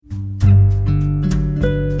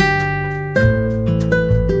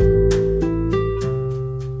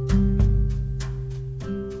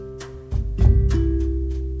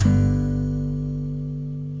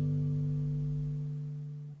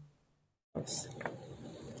Chapters.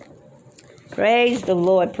 Praise the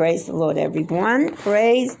Lord, everyone.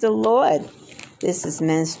 Praise the Lord. This is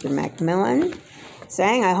Minister Macmillan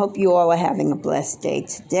saying, I hope you all are having a blessed day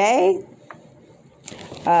today.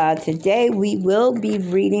 Today we will be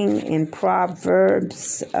reading in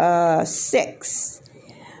Proverbs 6.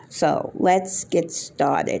 So let's get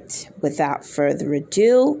started. Without further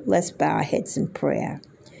ado, let's bow our heads in prayer.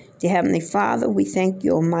 Dear Heavenly Father, we thank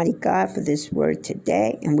you, Almighty God, for this word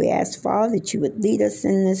today. And we ask, Father, that you would lead us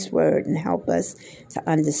in this word and help us to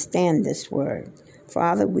understand this word.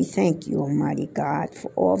 Father, we thank you, Almighty God,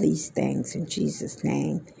 for all these things. In Jesus'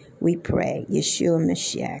 name we pray. Yeshua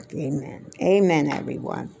Mashiach. Amen. Amen,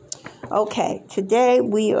 everyone. Okay, today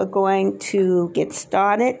we are going to get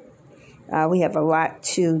started. We have a lot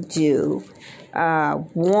to do.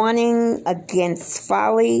 Warning against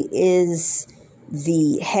folly is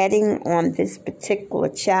the heading on this particular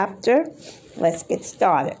chapter. Let's get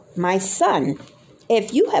started. My son,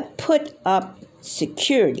 if you have put up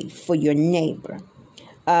security for your neighbor,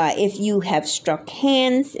 if you have struck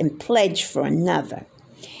hands and pledged for another,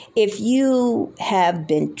 if you have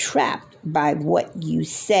been trapped by what you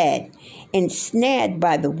said and snared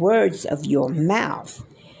by the words of your mouth,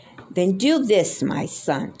 then do this, my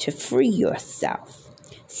son, to free yourself.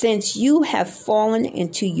 Since you have fallen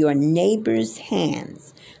into your neighbor's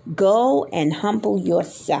hands, go and humble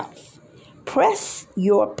yourself. Press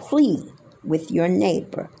your plea with your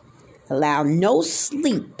neighbor. Allow no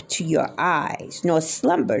sleep to your eyes, nor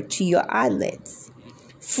slumber to your eyelids.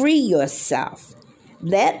 Free yourself.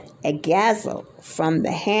 Let a gazelle from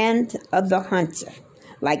the hand of the hunter,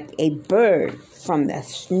 like a bird from the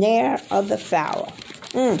snare of the fowler.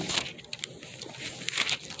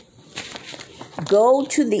 Go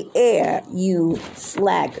to the air, you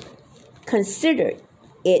sluggard. Consider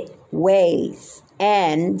its ways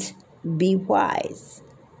and be wise.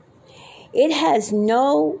 It has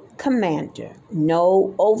no commander,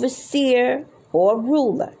 no overseer or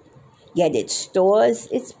ruler, yet it stores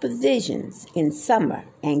its provisions in summer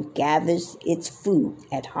and gathers its food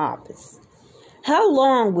at harvest. How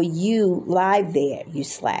long will you lie there, you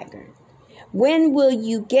sluggard? When will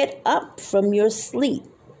you get up from your sleep?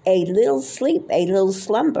 A little sleep, a little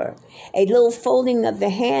slumber, a little folding of the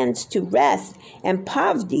hands to rest, and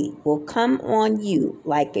poverty will come on you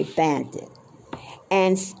like a bandit,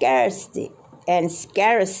 and scarcity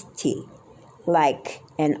like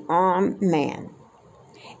an armed man.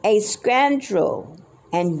 A scoundrel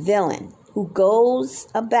and villain who goes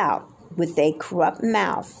about with a corrupt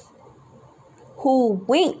mouth, who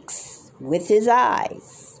winks with his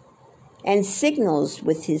eyes and signals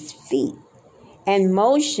with his feet, and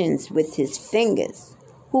motions with his fingers,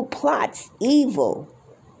 who plots evil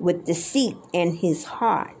with deceit in his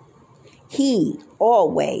heart. He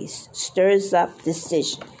always stirs up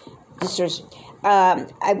decision.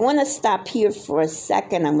 I want to stop here for a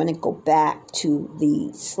second. I'm going to go back to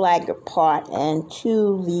the sluggard part and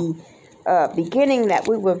to the beginning that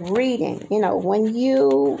we were reading. You know,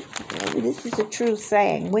 this is a true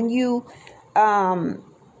saying, when you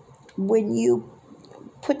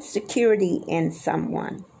put security in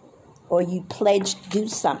someone, or you pledge to do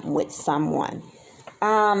something with someone,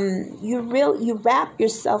 you wrap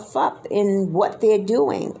yourself up in what they're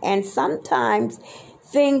doing, and sometimes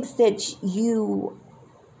things that you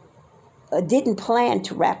didn't plan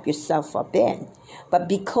to wrap yourself up in, but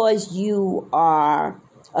because you are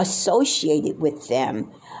associated with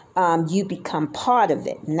them, you become part of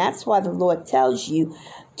it. And that's why the Lord tells you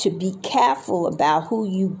to be careful about who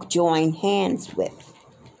you join hands with.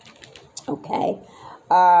 Okay,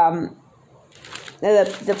 the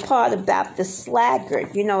part about the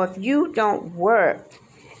sluggard, if you don't work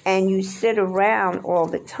and you sit around all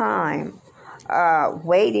the time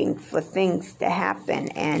waiting for things to happen,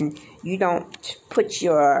 and you don't put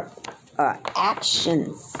your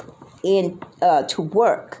actions in to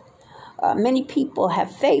work. Many people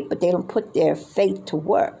have faith, but they don't put their faith to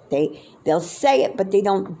work. They'll say it, but they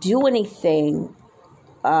don't do anything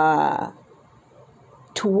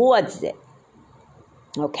towards it.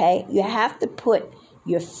 Okay? You have to put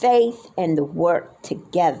your faith and the work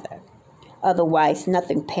together. Otherwise,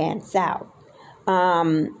 nothing pans out.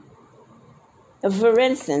 For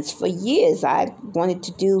instance, for years, I wanted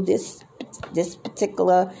to do this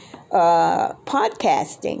particular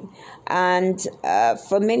podcasting. And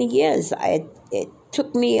for many years, it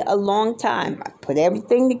took me a long time. I put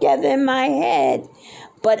everything together in my head.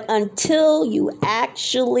 But until you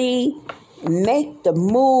actually make the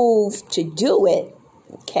move to do it,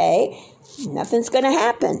 okay, nothing's going to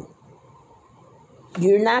happen.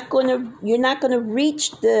 You're not going to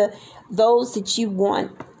reach those that you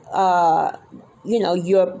want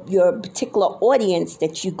your particular audience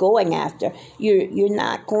that you're going after. You're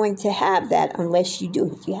not going to have that unless you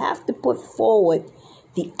do. You have to put forward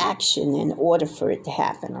the action in order for it to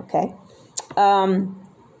happen, okay? And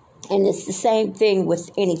it's the same thing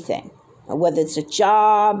with anything, whether it's a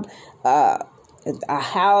job, a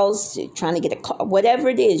house, trying to get a car, whatever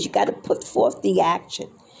it is, you got to put forth the action,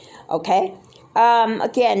 okay?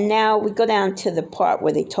 Again, now we go down to the part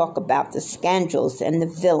where they talk about the scoundrels and the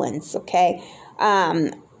villains, okay?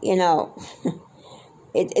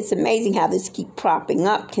 It's amazing how this keep propping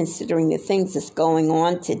up considering the things that's going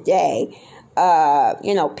on today.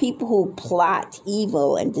 People who plot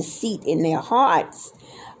evil and deceit in their hearts,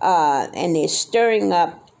 and they're stirring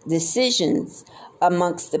up decisions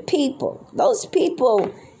amongst the people. Those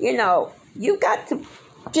people, you got to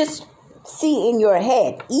just see in your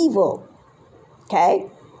head evil, okay?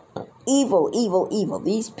 Evil, evil, evil.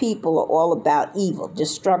 These people are all about evil,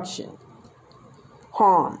 destruction,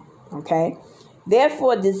 harm, okay?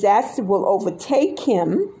 Therefore, disaster will overtake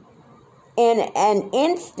him in an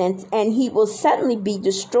instant, and he will suddenly be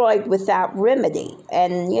destroyed without remedy.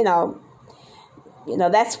 And,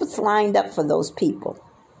 that's what's lined up for those people.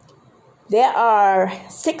 There are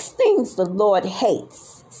 6 things the Lord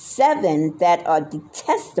hates, 7 that are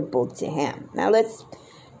detestable to him. Now, let's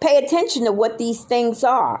pay attention to what these things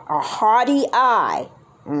are. A haughty eye,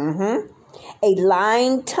 a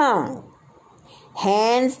lying tongue,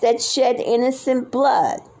 hands that shed innocent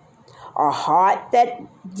blood, a heart that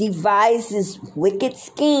devises wicked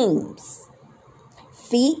schemes,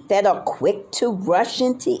 feet that are quick to rush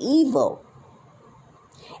into evil,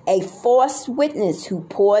 a false witness who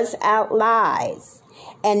pours out lies,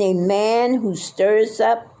 and a man who stirs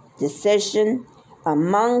up dissension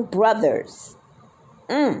among brothers.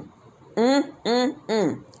 I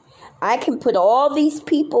can put all these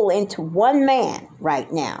people into one man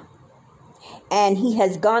right now. And he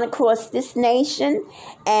has gone across this nation,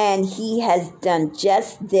 and he has done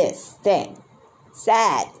just this thing.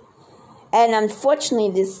 Sad. And unfortunately,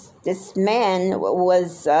 this man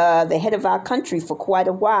was the head of our country for quite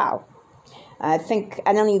a while. I think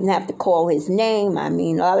I don't even have to call his name. I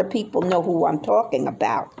mean, a lot of people know who I'm talking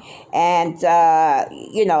about. And,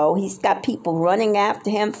 he's got people running after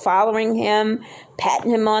him, following him,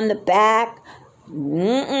 patting him on the back.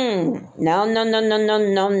 No.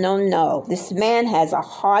 This man has a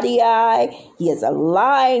haughty eye. He has a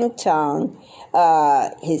lying tongue.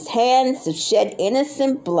 His hands have shed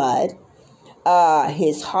innocent blood.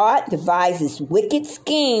 His heart devises wicked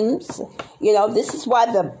schemes. This is why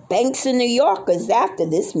the banks in New York is after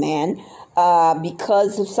this man,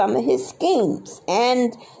 because of some of his schemes,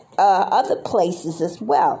 and other places as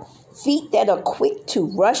well. Feet that are quick to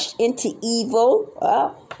rush into evil.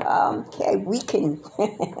 Okay, we can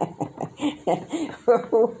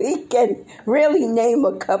we can really name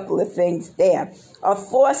a couple of things there. A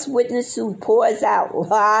false witness who pours out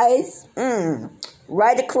lies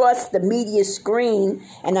right across the media screen,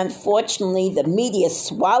 and unfortunately the media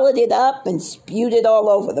swallowed it up and spewed it all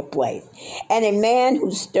over the place. And a man who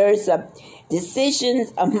stirs up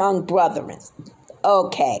decisions among brethren.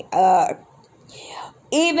 Okay,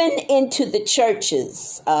 even into the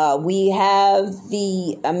churches, we have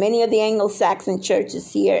the many of the Anglo-Saxon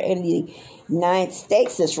churches here in the United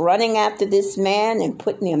States that's running after this man and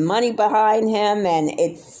putting their money behind him, and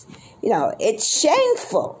it's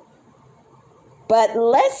shameful. But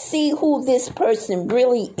let's see who this person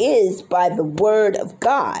really is by the word of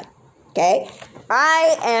God. Okay,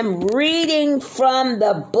 I am reading from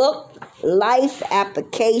the book Life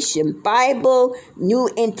Application Bible, New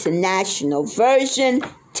International Version,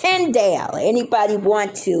 Tyndale. Anybody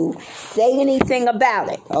want to say anything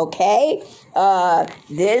about it? Okay.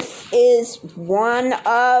 This is one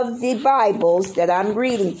of the Bibles that I'm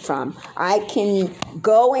reading from. I can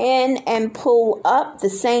go in and pull up the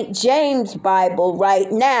St. James Bible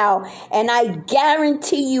right now, and I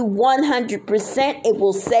guarantee you 100% it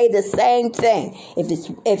will say the same thing if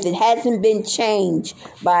it hasn't been changed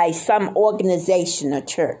by some organization or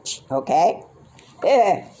church. Okay?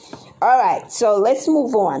 Yeah. All right, so let's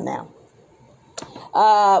move on now.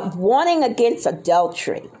 Warning against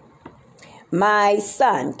adultery. My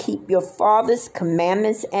son, keep your father's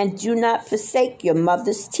commandments and do not forsake your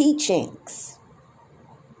mother's teachings.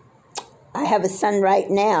 I have a son right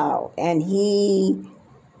now, and he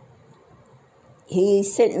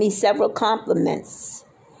sent me several compliments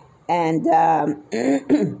and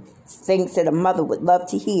things that a mother would love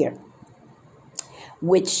to hear,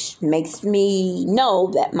 which makes me know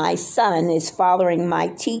that my son is following my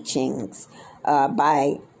teachings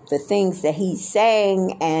by the things that he's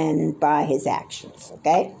saying and by his actions,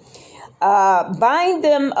 okay? Bind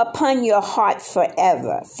them upon your heart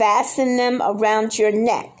forever. Fasten them around your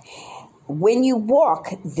neck. When you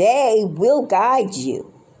walk, they will guide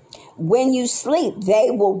you. When you sleep,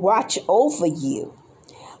 they will watch over you.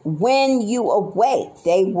 When you awake,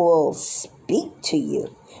 they will speak to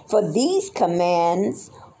you. For these commands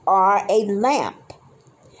are a lamp.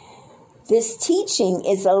 This teaching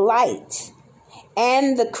is a light,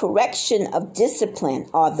 and the correction of discipline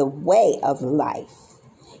are the way of life,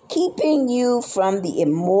 keeping you from the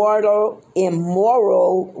immoral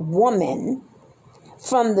woman,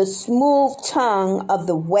 from the smooth tongue of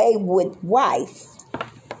the wayward wife.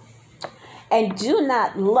 And do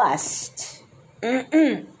not lust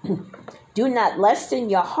in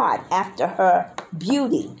your heart after her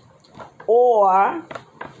beauty, or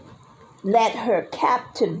let her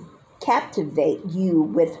captivate you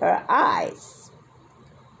with her eyes.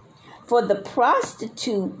 For the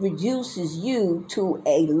prostitute reduces you to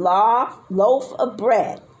a loaf of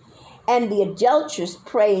bread, and the adulteress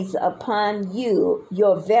preys upon you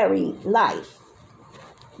your very life.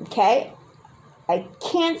 Okay? I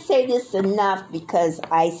can't say this enough because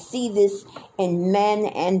I see this in men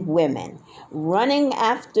and women. Running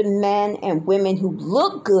after men and women who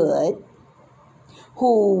look good,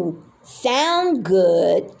 who sound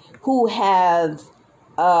good, who have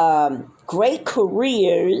great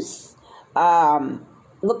careers,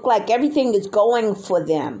 look like everything is going for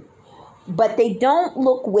them. But they don't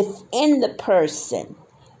look within the person.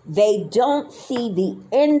 They don't see the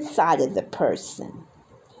inside of the person.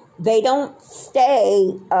 They don't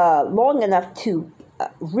stay long enough to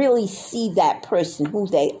really see that person, who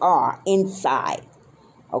they are inside.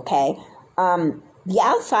 Okay? The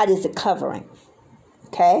outside is a covering.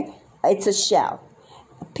 Okay? It's a shell.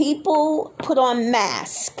 People put on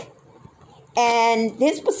masks. And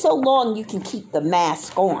this for so long you can keep the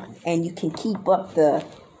mask on. And you can keep up the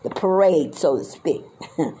parade, so to speak.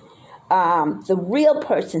 The real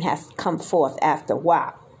person has to come forth after a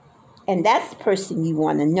while. And that's the person you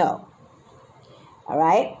want to know. All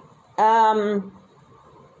right?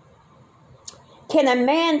 Can a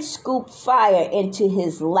man scoop fire into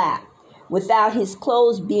his lap without his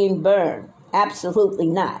clothes being burned? Absolutely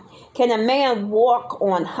not. Can a man walk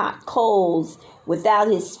on hot coals without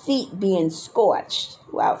his feet being scorched?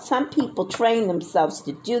 Well, some people train themselves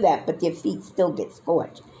to do that, but their feet still get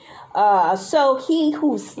scorched. So he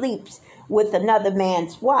who sleeps with another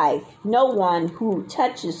man's wife, no one who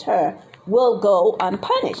touches her will go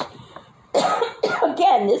unpunished.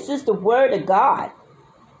 Again, this is the word of God.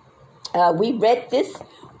 We read this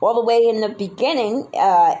all the way in the beginning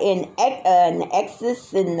in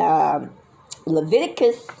Exodus and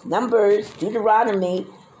Leviticus, Numbers, Deuteronomy.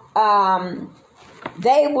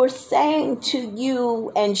 They were saying to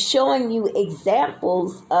you and showing you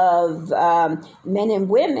examples of men and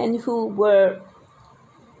women who were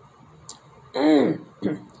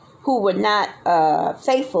not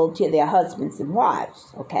faithful to their husbands and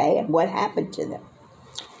wives, okay, and what happened to them,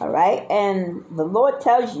 all right? And the Lord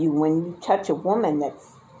tells you when you touch a woman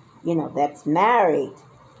that's married,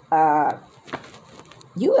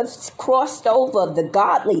 you have crossed over the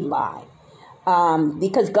godly line,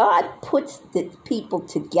 because God puts the people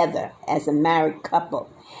together as a married couple.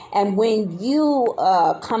 And when you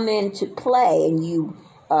come into play and you,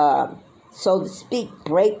 so to speak,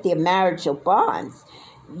 break their marital bonds,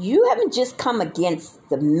 you haven't just come against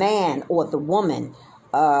the man or the woman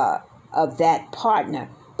of that partner,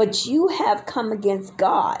 but you have come against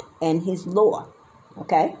God and his law,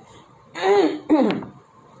 okay?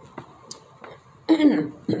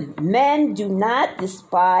 Men do not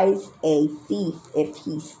despise a thief if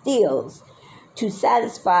he steals to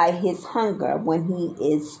satisfy his hunger when he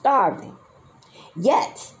is starving.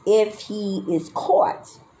 Yet, if he is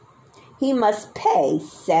caught, he must pay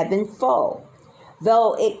sevenfold,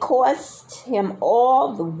 though it cost him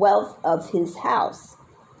all the wealth of his house.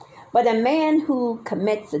 But a man who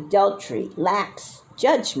commits adultery lacks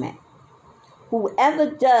judgment. Whoever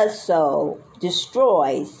does so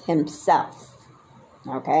destroys himself.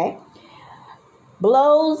 Okay?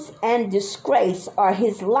 Blows and disgrace are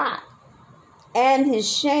his lot, and his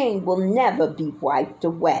shame will never be wiped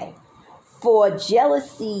away. For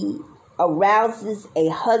jealousy arouses a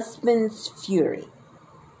husband's fury,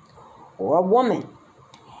 or a woman,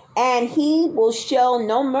 and he will show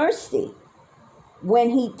no mercy when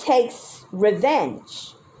he takes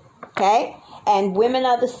revenge. Okay? And women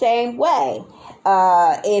are the same way.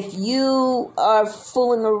 If you are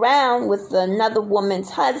fooling around with another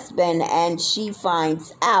woman's husband and she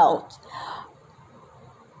finds out,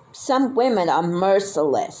 some women are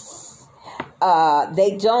merciless.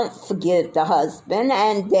 They don't forgive the husband,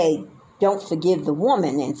 and they don't forgive the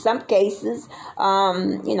woman. In some cases,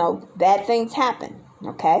 bad things happen,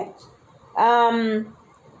 okay?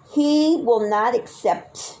 He will not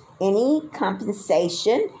accept any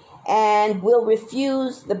compensation and will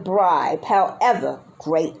refuse the bribe, however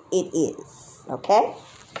great it is, okay?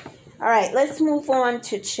 All right, let's move on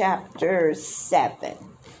to chapter 7.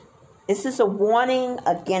 This is a warning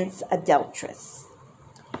against adulteress.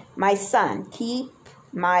 My son, keep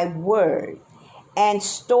my word and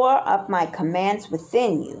store up my commands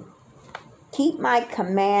within you. Keep my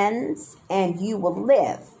commands and you will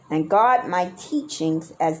live, and guard my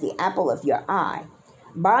teachings as the apple of your eye.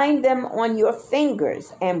 Bind them on your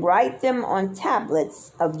fingers and write them on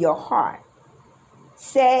tablets of your heart.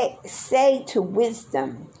 Say to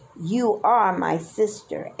wisdom, you are my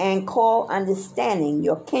sister, and call understanding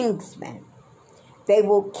your kinsman. They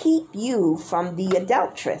will keep you from the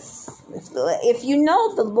adulteress. If you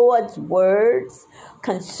know the Lord's words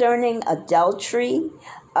concerning adultery,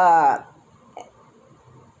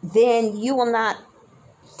 then you will not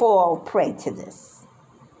fall prey to this.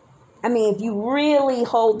 I mean, if you really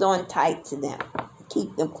hold on tight to them,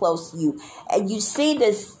 keep them close to you, and you see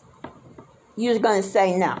this, you're going to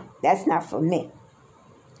say, no, that's not for me.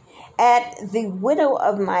 At the window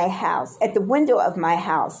of my house,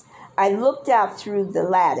 I looked out through the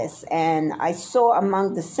lattice, and I saw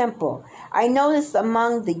among the simple. I noticed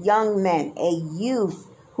among the young men a youth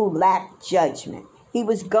who lacked judgment. He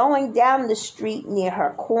was going down the street near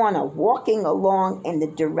her corner, walking along in the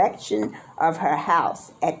direction of her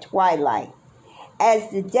house at twilight. As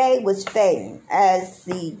the day was fading, as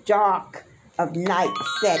the dark of night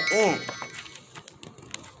set in,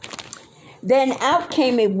 then out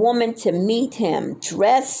came a woman to meet him,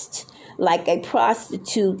 dressed like a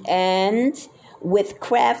prostitute and with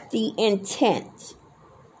crafty intent.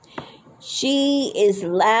 She is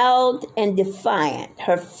loud and defiant.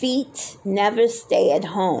 Her feet never stay at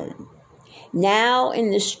home. Now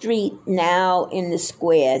in the street, now in the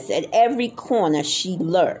squares, at every corner she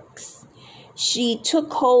lurks. She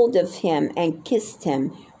took hold of him and kissed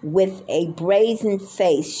him with a brazen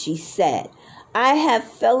face. She said, I have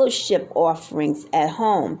fellowship offerings at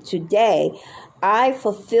home. Today I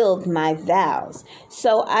fulfilled my vows.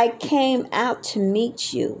 So I came out to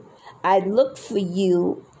meet you. I looked for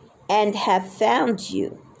you and have found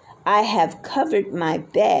you. I have covered my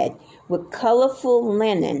bed with colorful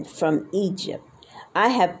linen from Egypt. I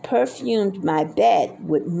have perfumed my bed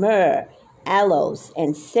with myrrh, aloes,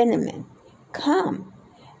 and cinnamon. Come,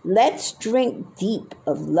 let's drink deep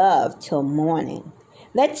of love till morning.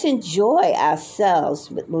 Let's enjoy ourselves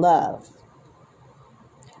with love.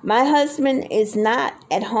 My husband is not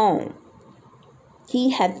at home.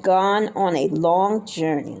 He had gone on a long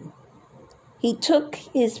journey. He took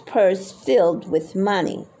his purse filled with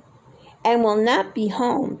money and will not be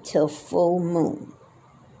home till full moon.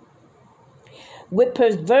 With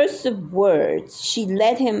perversive words, she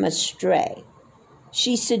led him astray.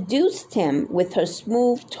 She seduced him with her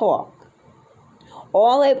smooth talk.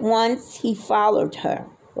 All at once he followed her,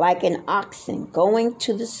 like an oxen going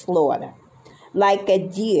to the slaughter, like a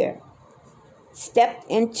deer stepped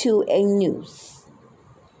into a noose,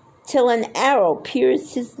 till an arrow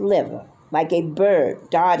pierced his liver, like a bird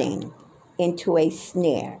darting into a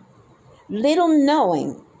snare, little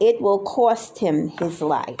knowing it will cost him his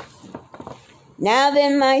life. Now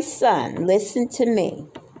then, my son, listen to me.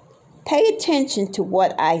 Pay attention to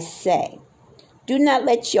what I say. Do not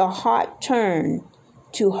let your heart turn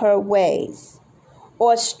to her ways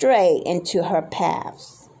or stray into her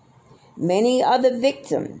paths. Many other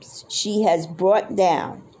victims she has brought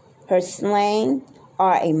down. Her slain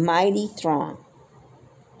are a mighty throng.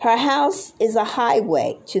 Her house is a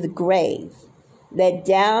highway to the grave, led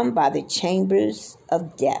down by the chambers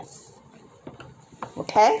of death.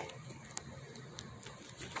 Okay?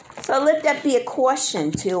 So let that be a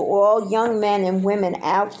caution to all young men and women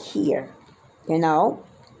out here. A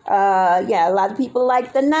lot of people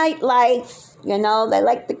like the nightlife. They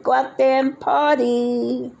like to go out there and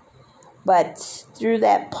party. But through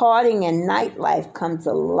that partying and nightlife comes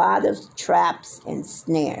a lot of traps and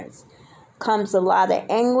snares. Comes a lot of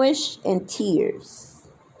anguish and tears.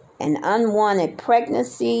 And unwanted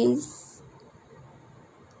pregnancies.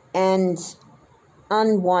 And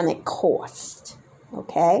unwanted cost.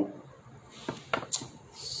 Okay?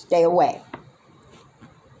 Stay away.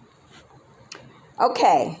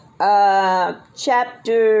 Okay,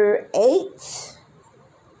 chapter 8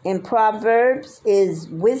 in Proverbs is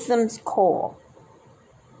wisdom's call.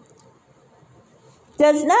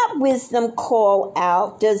 Does not wisdom call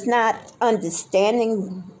out? Does not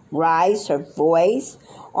understanding rise her voice?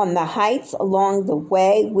 On the heights along the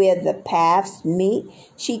way where the paths meet,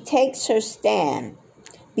 she takes her stand.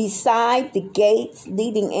 Beside the gates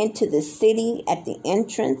leading into the city at the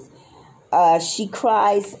entrance, she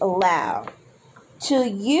cries aloud. To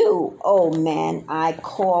you, O man, I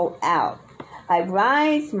call out. I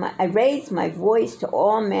raise my voice to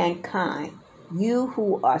all mankind. You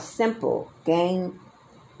who are simple, gain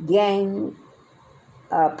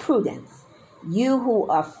prudence. You who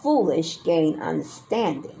are foolish, gain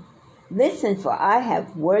understanding. Listen, for I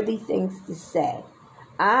have worthy things to say.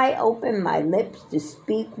 I open my lips to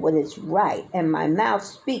speak what is right, and my mouth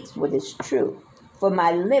speaks what is true. For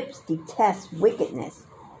my lips detest wickedness.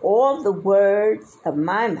 All the words of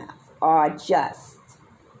my mouth are just.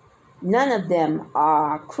 None of them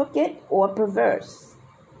are crooked or perverse.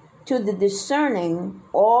 To the discerning,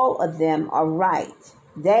 all of them are right.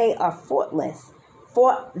 They are faultless.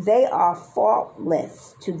 They are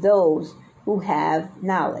faultless to those who have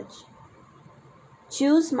knowledge.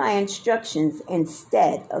 Choose my instructions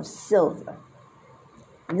instead of silver,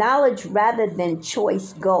 knowledge rather than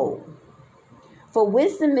choice gold. For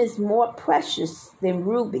wisdom is more precious than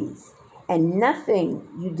rubies, and nothing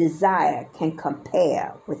you desire can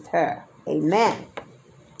compare with her. Amen.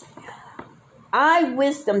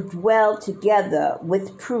 Wisdom, dwell together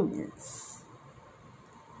with prudence.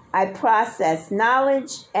 I process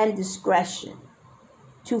knowledge and discretion.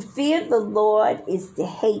 To fear the Lord is to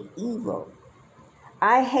hate evil.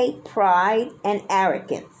 I hate pride and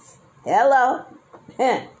arrogance. Hello.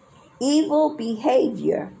 Evil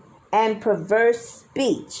behavior and perverse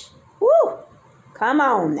speech. Woo! Come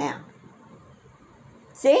on now.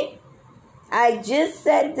 See? I just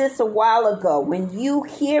said this a while ago. When you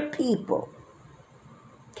hear people,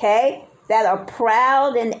 okay, that are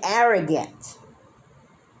proud and arrogant,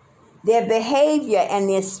 their behavior and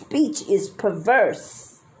their speech is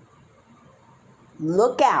perverse.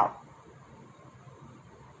 Look out.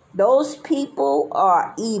 Those people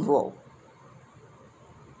are evil.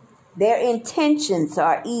 Their intentions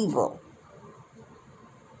are evil.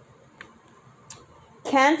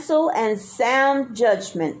 Counsel and sound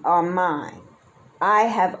judgment are mine. I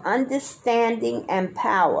have understanding and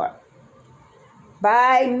power.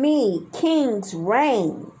 By me, kings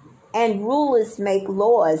reign, and rulers make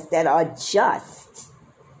laws that are just,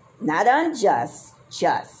 not unjust,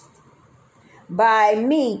 just. By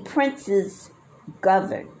me, princes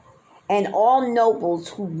govern, and all nobles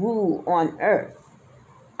who rule on earth.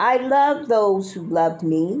 I love those who love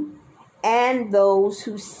me, and those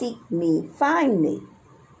who seek me find me.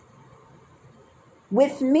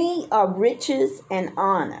 With me are riches and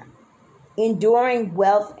honor, enduring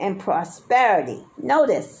wealth and prosperity.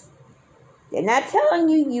 Notice, they're not telling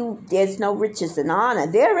you there's no riches and honor.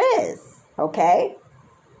 There is, okay?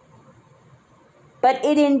 But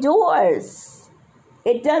it endures.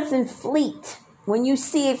 It doesn't fleet. When you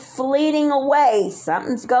see it fleeting away,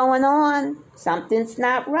 something's going on. Something's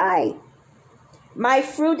not right. My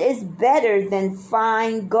fruit is better than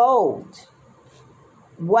fine gold.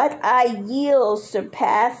 What I yield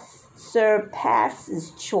surpasses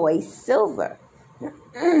choice silver.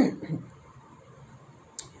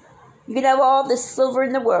 You can have all the silver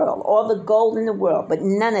in the world, all the gold in the world, but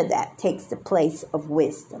none of that takes the place of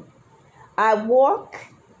wisdom. I walk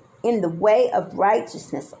in the way of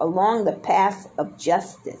righteousness along the path of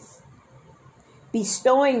justice,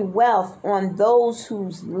 bestowing wealth on those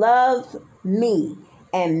who love me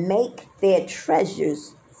and make their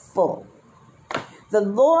treasures full. The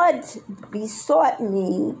Lord besought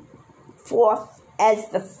me forth as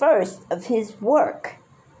the first of his work.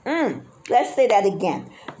 Let's say that again.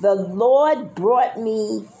 The Lord brought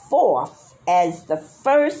me forth as the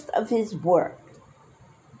first of his work,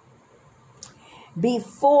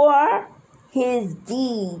 before his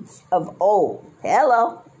deeds of old.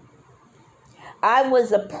 Hello. I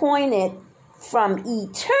was appointed from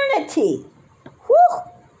eternity. Whew.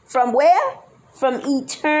 From where? From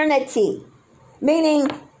eternity. Meaning,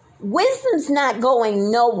 wisdom's not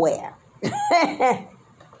going nowhere.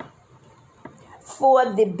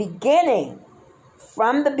 From the beginning,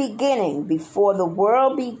 before the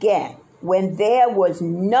world began, when there was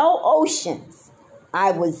no oceans,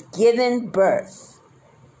 I was given birth.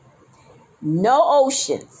 No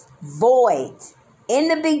oceans, void. In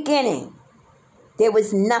the beginning, there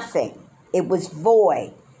was nothing. It was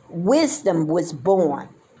void. Wisdom was born.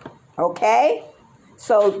 Okay?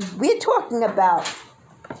 So we're talking about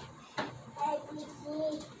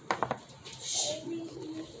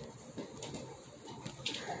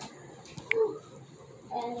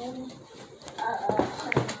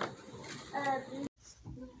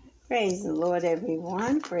praise the Lord,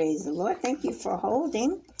 everyone. Praise the Lord. Thank you for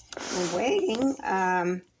holding. We're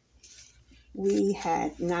waiting. We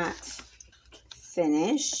had not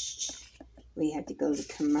finished. We had to go to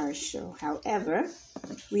commercial. However,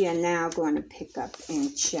 we are now going to pick up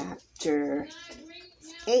in chapter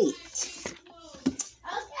 8.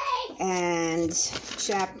 And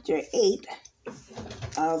chapter 8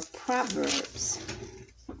 of Proverbs.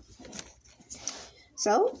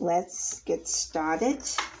 So let's get started.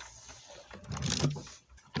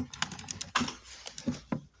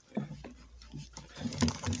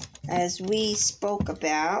 As we spoke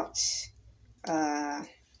about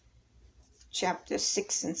chapter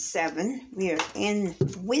 6 and 7, we are in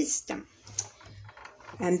wisdom.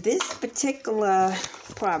 And this particular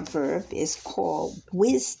proverb is called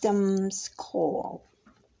Wisdom's Call.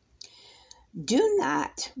 Do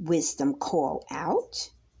not wisdom call out?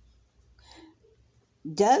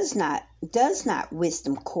 Does not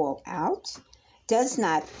wisdom call out? Does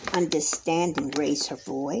not understanding raise her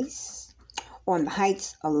voice? On the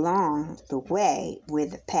heights along the way where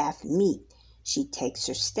the path meet, she takes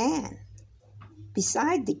her stand.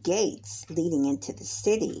 Beside the gates leading into the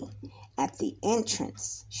city, at the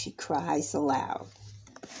entrance, she cries aloud.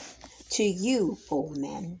 To you, O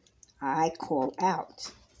men, I call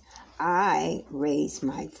out. I raise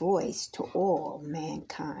my voice to all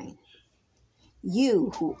mankind.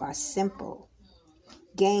 You who are simple,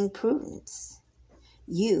 gain prudence.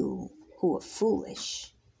 You who are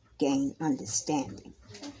foolish, gain understanding.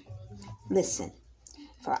 Listen,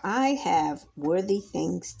 for I have worthy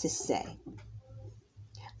things to say.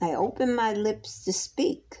 I open my lips to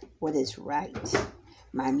speak what is right.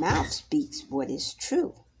 My mouth speaks what is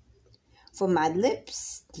true. For my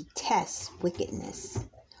lips detest wickedness.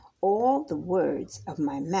 All the words of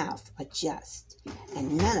my mouth are just,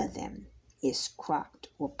 and none of them is crooked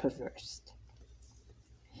or perverse.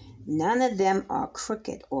 None of them are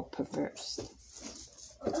crooked or perverse.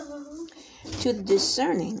 To the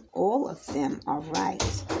discerning, all of them are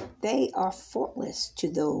right. They are faultless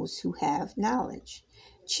to those who have knowledge.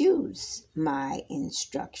 Choose my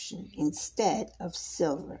instruction instead of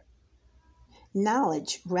silver,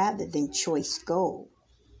 knowledge rather than choice gold.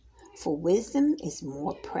 For wisdom is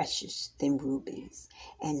more precious than rubies,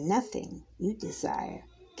 and nothing you desire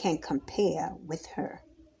can compare with her.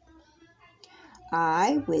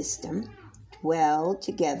 I, wisdom, dwell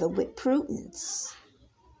together with prudence.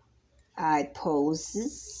 I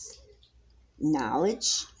possess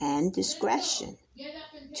knowledge and discretion.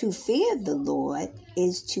 To fear the Lord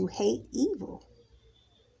is to hate evil.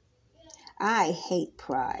 I hate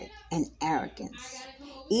pride and arrogance,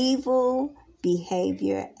 evil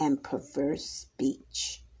behavior and perverse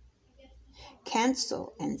speech.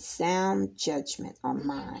 Counsel and sound judgment are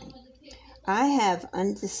mine. I have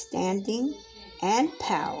understanding and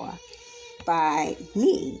power. By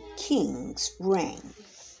me kings reign,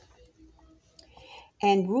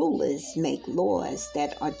 and rulers make laws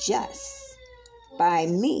that are just. By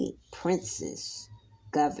me princes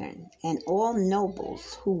govern, and all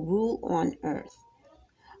nobles who rule on earth.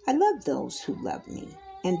 I love those who love me,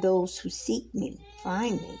 and those who seek me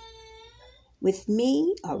find me. With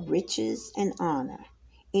me are riches and honor,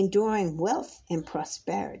 enduring wealth and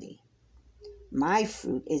prosperity. My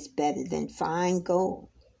fruit is better than fine gold.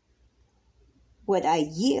 What I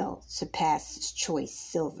yield surpasses choice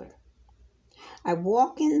silver. I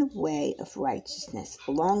walk in the way of righteousness,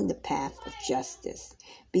 along the path of justice,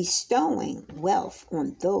 bestowing wealth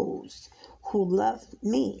on those who love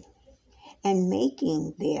me, and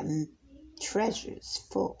making their treasures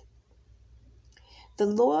full. The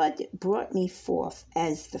Lord brought me forth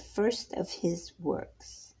as the first of his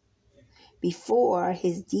works, before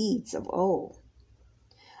his deeds of old.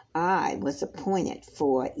 I was appointed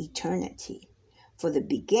for eternity, for the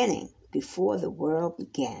beginning, before the world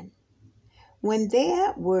began. When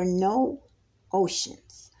there were no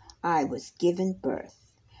oceans, I was given birth.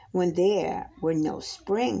 When there were no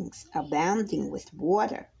springs abounding with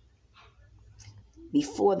water,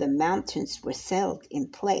 before the mountains were settled in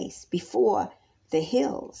place, before the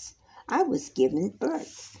hills, I was given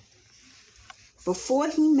birth. Before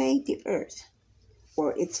he made the earth,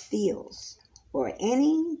 or its fields, or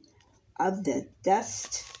any of the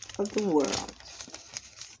dust of the world.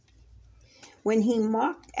 When he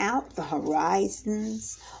marked out the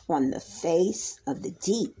horizons on the face of the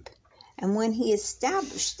deep, and when he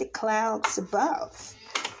established the clouds above,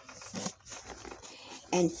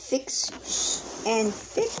 and fixed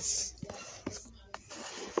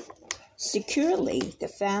securely the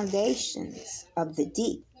foundations of the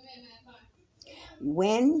deep,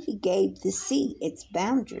 when he gave the sea its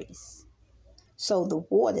boundaries, so the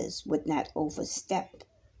waters would not overstep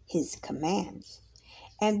his commands,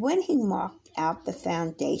 And when he marked out the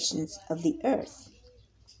foundations of the earth,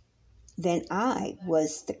 then I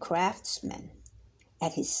was the craftsman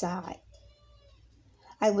at his side.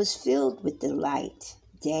 I was filled with delight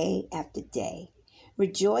day after day,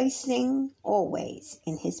 rejoicing always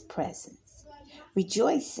in his presence,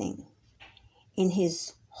 rejoicing in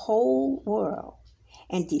his whole world,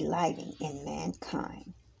 and delighting in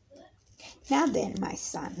mankind. Now then, my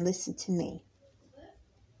son, listen to me.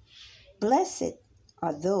 Blessed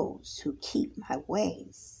are those who keep my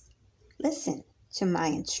ways. Listen to my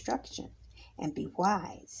instruction and be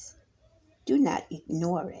wise. Do not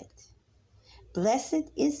ignore it.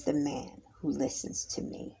 Blessed is the man who listens to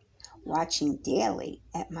me, watching daily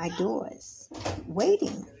at my doors,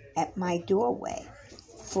 waiting at my doorway.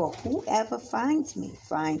 For whoever finds me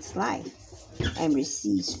finds life and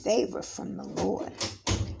receives favor from the Lord.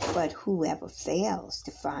 But whoever fails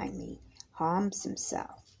to find me harms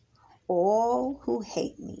himself. All who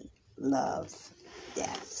hate me love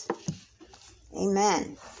death.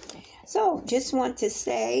 Amen. So just want to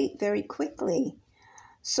say very quickly,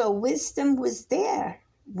 so wisdom was there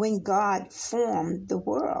when God formed the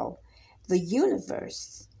world, the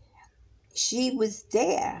universe. She was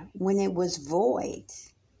there when it was void.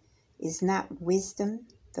 Is not wisdom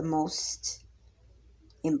the most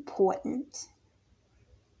important?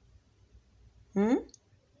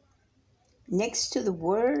 Next to the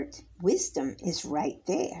word, wisdom is right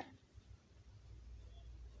there.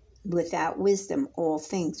 Without wisdom, all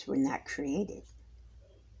things were not created.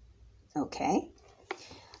 Okay?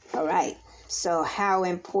 All right. So how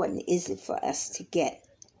important is it for us to get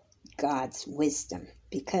God's wisdom?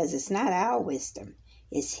 Because it's not our wisdom.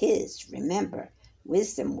 It's his. Remember,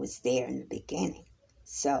 wisdom was there in the beginning.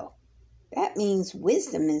 So that means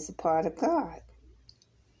wisdom is a part of God.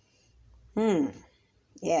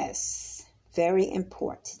 Yes. Very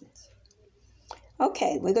important.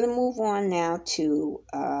 Okay, we're going to move on now to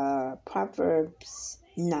Proverbs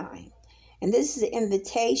 9. And this is the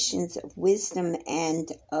invitations of wisdom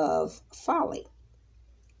and of folly.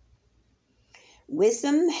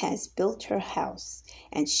 Wisdom has built her house,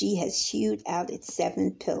 and she has hewed out its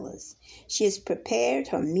 7 pillars. She has prepared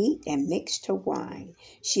her meat and mixed her wine.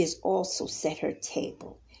 She has also set her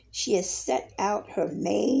table. She has set out her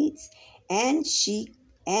maids, and she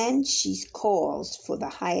calls for the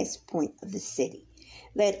highest point of the city.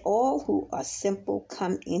 Let all who are simple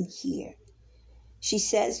come in here. She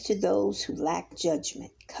says to those who lack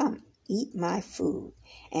judgment, come, eat my food,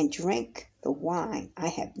 and drink the wine I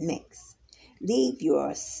have mixed. Leave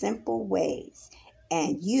your simple ways,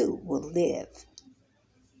 and you will live.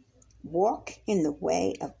 Walk in the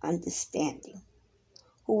way of understanding.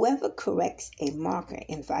 Whoever corrects a mocker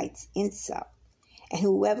invites insult, and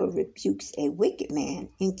whoever rebukes a wicked man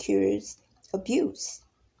incurs abuse.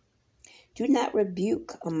 Do not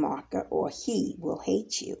rebuke a mocker, or he will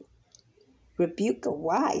hate you. Rebuke a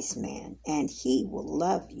wise man, and he will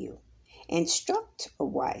love you. Instruct a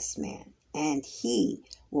wise man, and he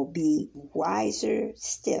will be wiser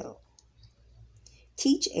still.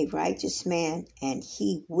 Teach a righteous man, and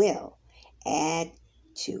he will add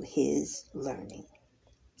to his learning.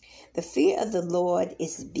 The fear of the Lord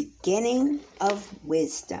is the beginning of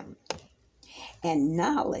wisdom, and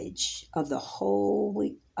knowledge of the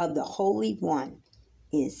Holy One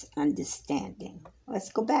is understanding.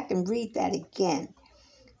 Let's go back and read that again.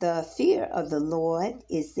 The fear of the Lord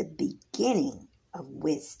is the beginning of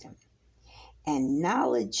wisdom, and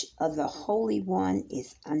knowledge of the Holy One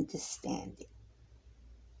is understanding.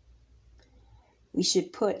 We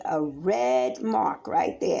should put a red mark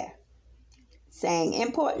right there saying,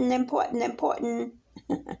 important, important, important.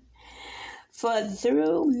 For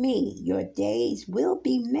through me your days will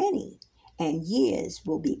be many, and years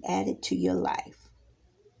will be added to your life.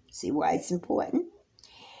 See why it's important?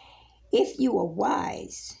 If you are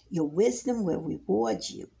wise, your wisdom will reward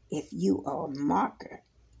you. If you are a mocker,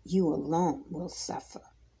 you alone will suffer.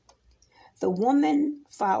 The woman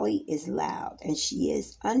folly is loud, and she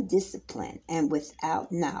is undisciplined and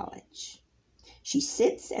without knowledge. She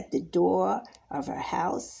sits at the door of her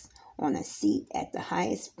house on a seat at the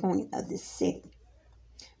highest point of the city,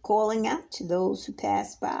 calling out to those who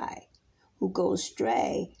pass by, who go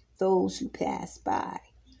astray, those who pass by,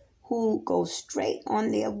 who go straight on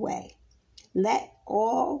their way. Let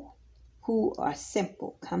all who are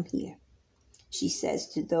simple come here. She says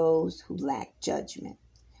to those who lack judgment,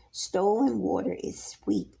 stolen water is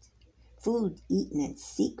sweet. Food eaten in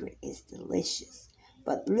secret is delicious.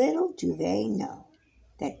 But little do they know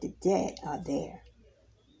that the dead are there,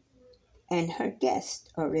 and her guests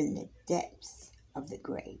are in the depths of the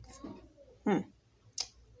grave.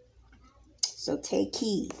 So take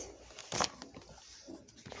heed.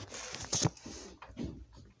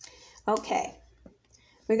 Okay,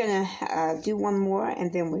 we're going to do one more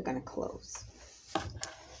and then we're going to close.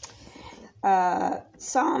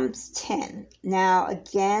 Psalms 10. Now,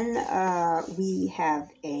 again, we have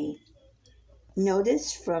a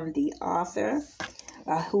notice from the author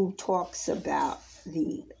who talks about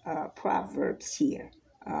the Proverbs here.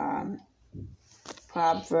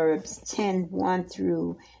 Proverbs 10, 1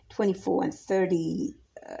 through 24 and 30,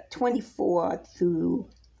 24 through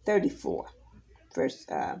 34,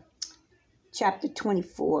 chapter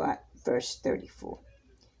 24, verse 34.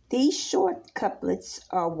 These short couplets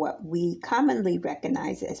are what we commonly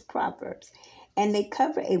recognize as proverbs, and they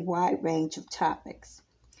cover a wide range of topics.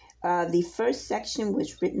 The first section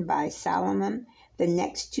was written by Solomon. The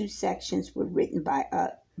next two sections were written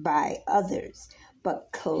by others, but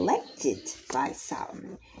collected by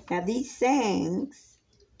Solomon. Now, these sayings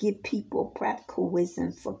give people practical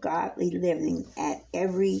wisdom for godly living at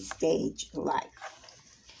every stage of life.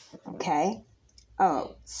 Okay?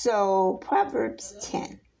 Oh, so Proverbs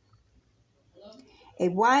 10. A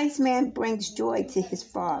wise man brings joy to his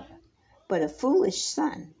father, but a foolish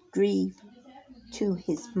son grieves to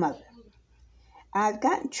his mother.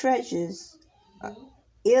 Ill-gotten treasures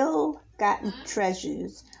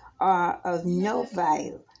are of no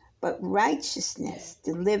value, but righteousness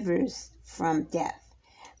delivers from death.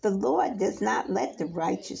 The Lord does not let the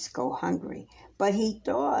righteous go hungry, but he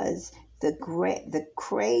thaws the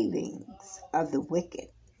cravings of the wicked.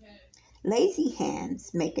 Lazy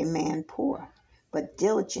hands make a man poor, but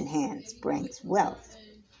diligent hands brings wealth.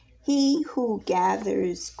 He who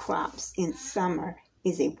gathers crops in summer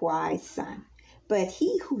is a wise son, but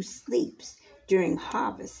he who sleeps during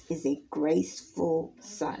harvest is a graceful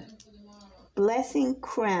son. Blessing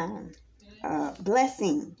crown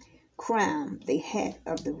the head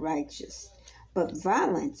of the righteous, but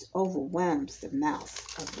violence overwhelms the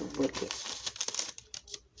mouth of the wicked.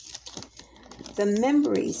 The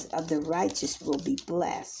memories of the righteous will be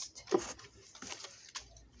blessed.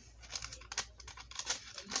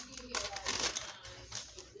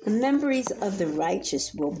 The memories of the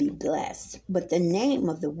righteous will be blessed, but the name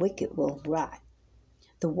of the wicked will rot.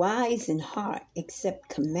 The wise in heart accept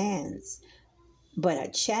commands, but a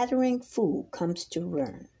chattering fool comes to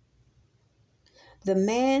ruin. The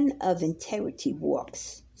man of integrity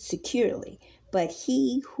walks securely, but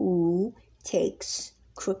he who takes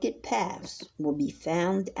crooked paths will be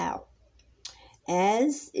found out.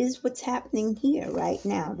 As is what's happening here right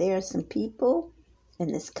now. There are some people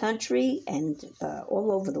in this country and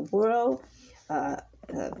all over the world,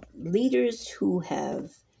 leaders who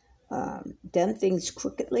have done things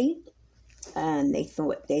crookedly, and they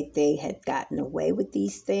thought that they had gotten away with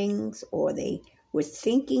these things, or they were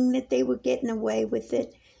thinking that they were getting away with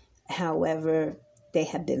it. However, they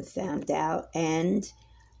have been found out, and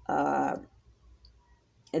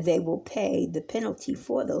they will pay the penalty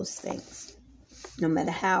for those things. No matter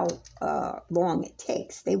how long it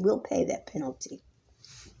takes, they will pay that penalty.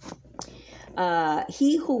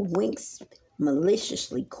 He who winks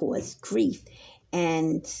maliciously causes grief,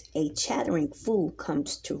 and a chattering fool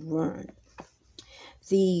comes to ruin.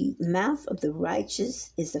 The mouth of the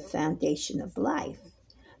righteous is the foundation of life,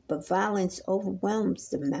 but violence overwhelms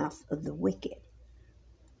the mouth of the wicked.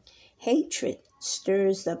 Hatred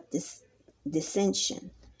stirs up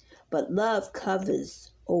dissension, but love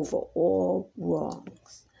covers over all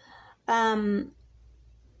wrongs. And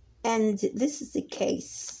this is the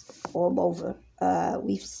case all over.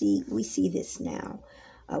 We see this now.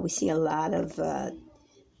 We see a lot of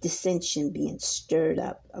dissension being stirred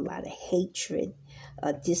up, a lot of hatred,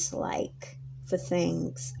 dislike for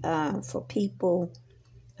things, for people.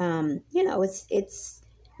 It's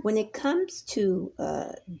when it comes to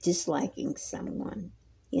disliking someone,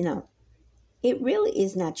 it really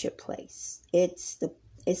is not your place. It's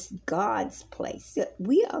God's place.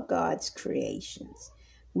 We are God's creations.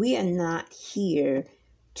 We are not here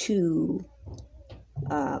to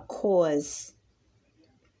cause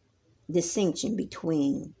distinction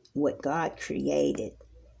between what God created.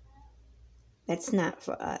 That's not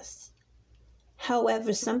for us.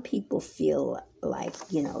 However, some people feel like,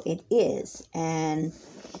 it is, and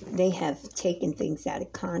they have taken things out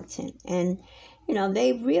of content. And,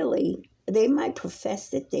 they might profess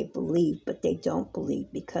that they believe, but they don't believe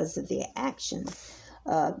because of their actions.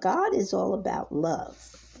 God is all about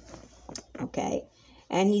love, okay?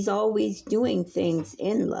 And he's always doing things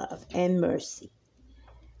in love and mercy.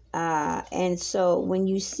 And so when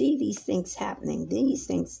you see these things happening, these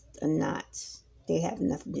things they have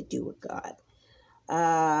nothing to do with God.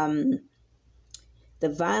 The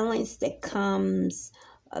violence that comes,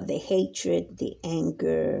 the hatred, the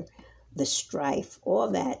anger, the strife, all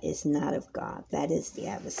that is not of God. That is the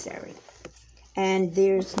adversary. And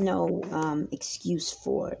there's no excuse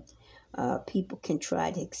for it. People can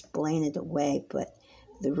try to explain it away, but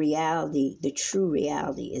the reality, the true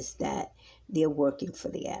reality is that they're working for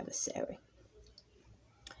the adversary.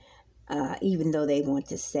 Even though they want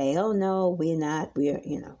to say, oh, no, we're not,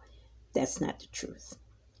 that's not the truth.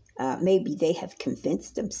 Maybe they have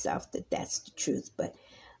convinced themselves that that's the truth, but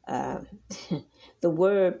the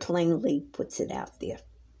word plainly puts it out there.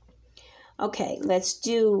 Okay, let's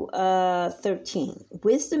do 13.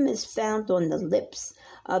 Wisdom is found on the lips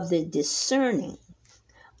of the discerning,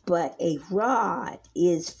 but a rod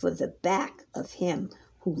is for the back of him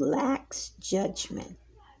who lacks judgment.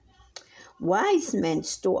 Wise men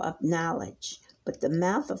store up knowledge, but the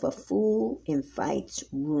mouth of a fool invites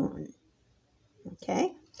ruin.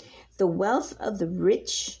 Okay? The wealth of the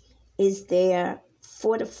rich is their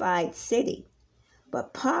fortified city,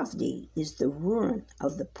 but poverty is the ruin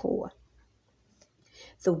of the poor.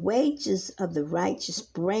 The wages of the righteous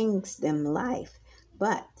brings them life,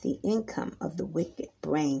 but the income of the wicked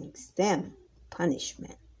brings them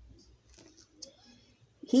punishment.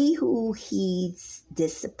 He who heeds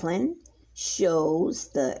discipline shows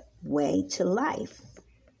the way to life,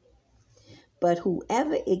 but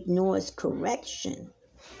whoever ignores correction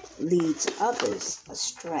leads others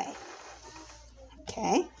astray.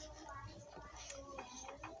 Okay?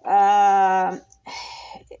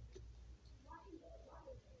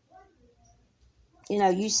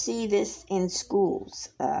 You see this in schools.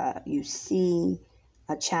 You see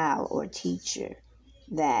a child or teacher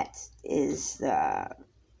that is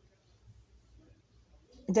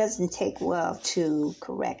doesn't take well to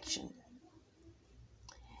correction,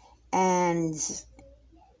 and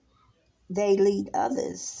they lead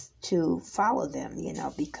others to follow them,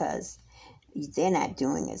 because they're not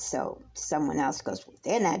doing it. So someone else goes, well,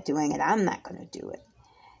 they're not doing it, I'm not going to do it.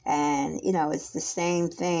 And, it's the same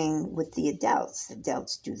thing with the adults.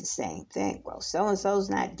 Adults do the same thing. Well, so-and-so's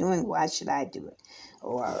not doing, why should I do it?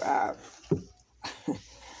 Or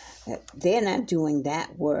they're not doing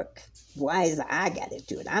that work. Why is I got to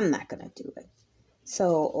do it? I'm not going to do it.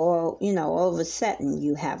 So, all of a sudden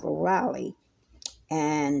you have a rally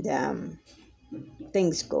and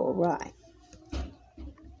things go awry.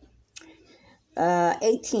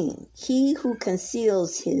 18. He who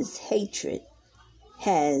conceals his hatred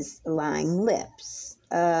has lying lips.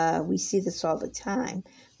 We see this all the time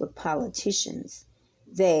with politicians.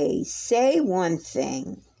 They say one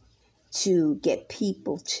thing to get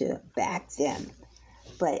people to back them,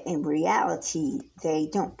 but in reality, they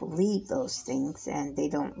don't believe those things and they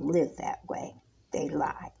don't live that way. They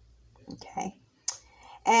lie. Okay?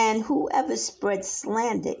 And whoever spreads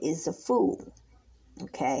slander is a fool.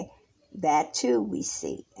 Okay? That too we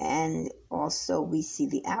see. And also we see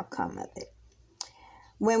the outcome of it.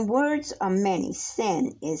 When words are many,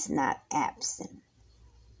 sin is not absent.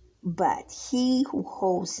 But he who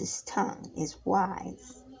holds his tongue is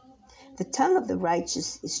wise. The tongue of the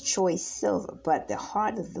righteous is choice silver, but the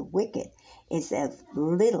heart of the wicked is of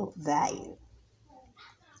little value.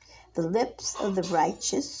 The lips of the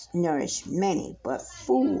righteous nourish many, but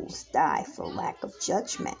fools die for lack of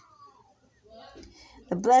judgment.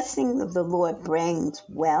 The blessing of the Lord brings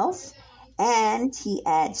wealth, and he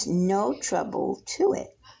adds no trouble to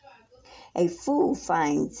it. A fool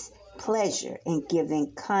finds pleasure in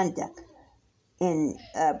giving conduct.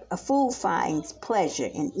 A fool finds pleasure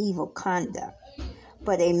in evil conduct,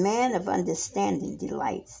 but a man of understanding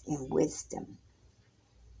delights in wisdom.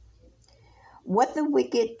 What the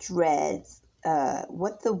wicked dreads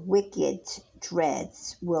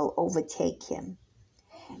will overtake him,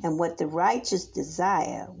 and what the righteous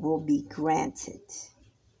desire will be granted.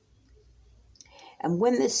 And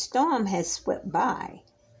when the storm has swept by,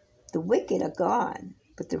 the wicked are gone,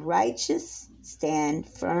 but the righteous stand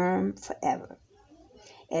firm forever.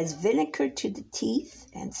 As vinegar to the teeth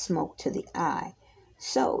and smoke to the eye,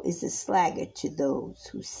 so is the sluggard to those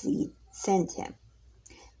who send him.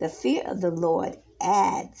 The fear of the Lord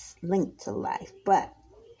adds length to life, but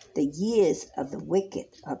the years of the wicked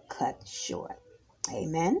are cut short.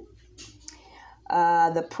 Amen.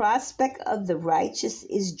 The prospect of the righteous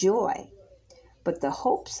is joy, but the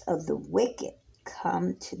hopes of the wicked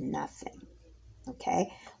come to nothing.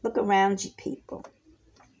 Okay? Look around you, people,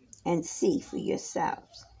 and see for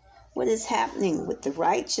yourselves what is happening with the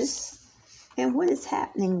righteous and what is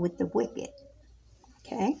happening with the wicked.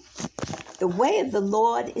 Okay? The way of the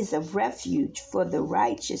Lord is a refuge for the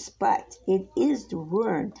righteous, but it is the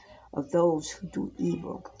ruin of those who do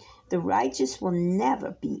evil. The righteous will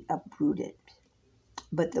never be uprooted,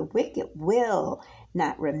 but the wicked will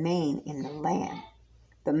not remain in the land.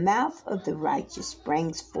 The mouth of the righteous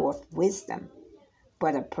brings forth wisdom,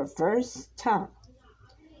 but a perverse tongue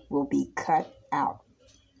will be cut out.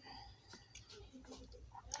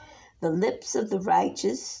 The lips of the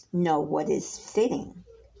righteous know what is fitting,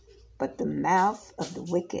 but the mouth of the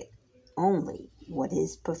wicked only what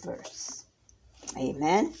is perverse.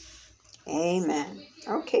 Amen. Amen.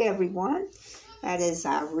 Okay, everyone. That is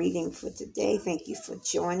our reading for today. Thank you for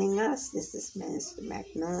joining us. This is Minister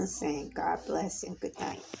McMillan saying God bless and good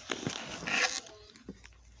night.